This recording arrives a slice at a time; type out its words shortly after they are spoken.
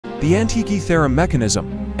The Antikythera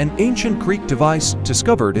mechanism, an ancient Greek device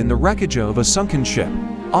discovered in the wreckage of a sunken ship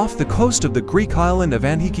off the coast of the Greek island of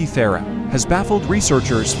Antikythera, has baffled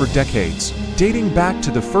researchers for decades. Dating back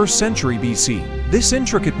to the 1st century BC, this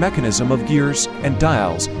intricate mechanism of gears and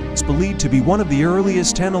dials is believed to be one of the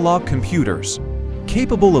earliest analog computers,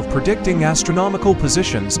 capable of predicting astronomical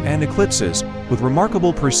positions and eclipses with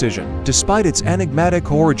remarkable precision. Despite its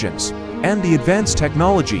enigmatic origins and the advanced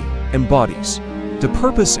technology embodies, the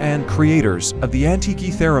purpose and creators of the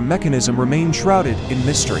Antikythera mechanism remain shrouded in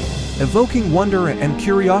mystery, evoking wonder and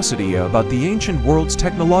curiosity about the ancient world's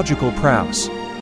technological prowess.